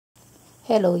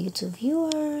Hello YouTube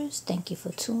viewers, thank you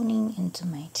for tuning into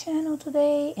my channel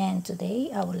today, and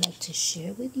today I would like to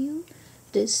share with you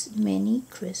this mini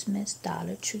Christmas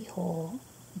Dollar Tree haul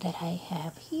that I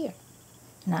have here.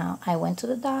 Now I went to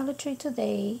the Dollar Tree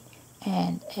today,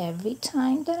 and every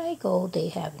time that I go they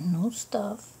have new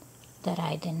stuff that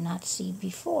I did not see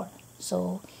before,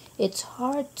 so it's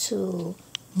hard to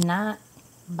not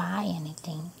buy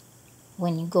anything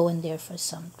when you go in there for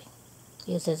something,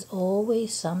 because there's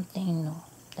always something new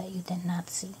that you did not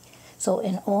see. So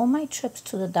in all my trips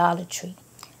to the Dollar Tree,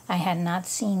 I had not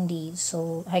seen these,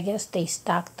 so I guess they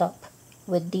stocked up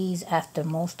with these after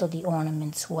most of the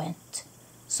ornaments went.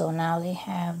 So now they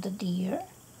have the deer.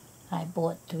 I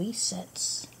bought 3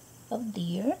 sets of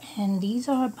deer, and these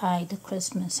are by the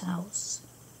Christmas House,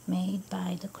 made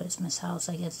by the Christmas House.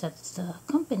 I guess that's the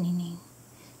company name.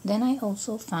 Then I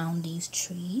also found these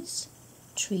tree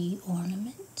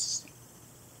ornaments.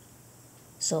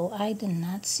 So I did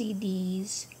not see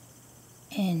these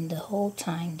in the whole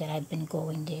time that I've been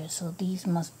going there, so these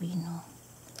must be new.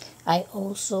 I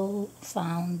also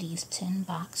found these tin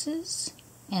boxes,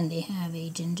 and they have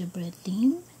a gingerbread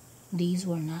theme. These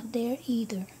were not there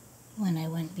either when I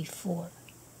went before.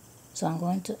 So I'm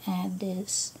going to add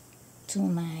this to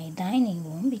my dining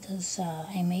room because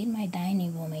I made my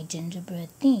dining room a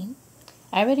gingerbread theme.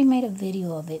 I already made a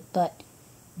video of it, but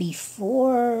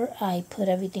before I put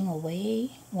everything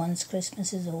away, once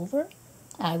Christmas is over,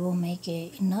 I will make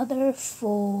another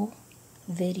full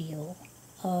video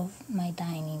of my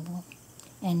dining room,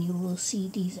 and you will see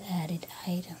these added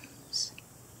items,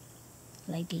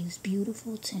 like these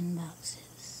beautiful tin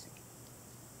boxes.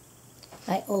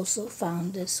 I also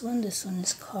found this one. This one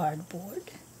is cardboard.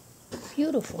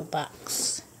 Beautiful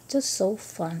box. Just so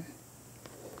fun.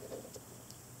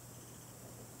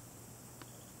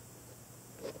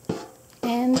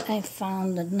 And I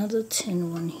found another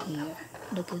tin one here.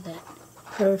 Look at that.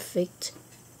 Perfect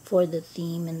for the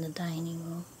theme in the dining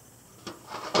room.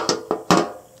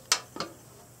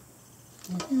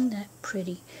 Isn't that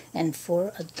pretty? And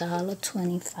for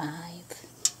 $1.25.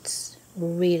 It's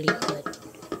really good.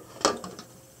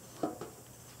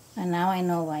 And now I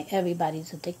know why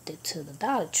everybody's addicted to the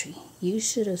Dollar Tree. You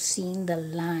should have seen the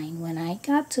line. When I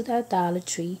got to that Dollar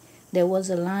Tree, there was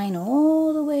a line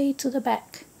all the way to the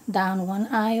back. Down one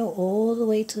aisle all the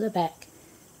way to the back.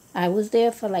 I was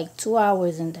there for like 2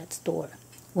 hours in that store.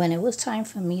 When it was time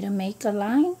for me to make a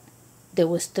line, there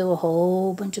was still a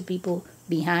whole bunch of people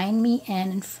behind me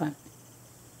and in front.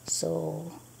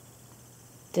 So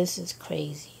this is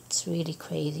crazy. It's really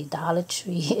crazy. Dollar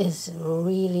Tree is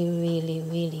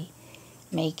really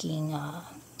making a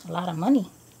lot of money,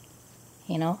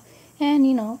 and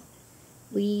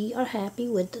we are happy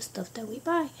with the stuff that we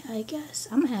buy. I guess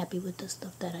I'm happy with the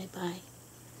stuff that I buy.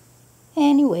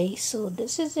 Anyway, so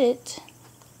this is it.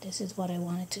 This is what I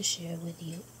wanted to share with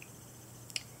you.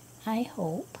 I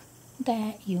hope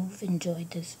that you've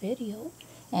enjoyed this video,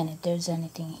 and if there's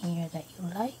anything here that you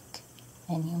like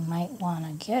and you might want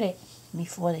to get it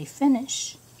before they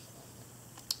finish,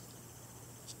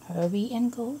 hurry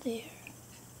and go there.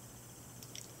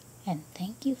 And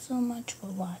thank you so much for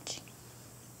watching.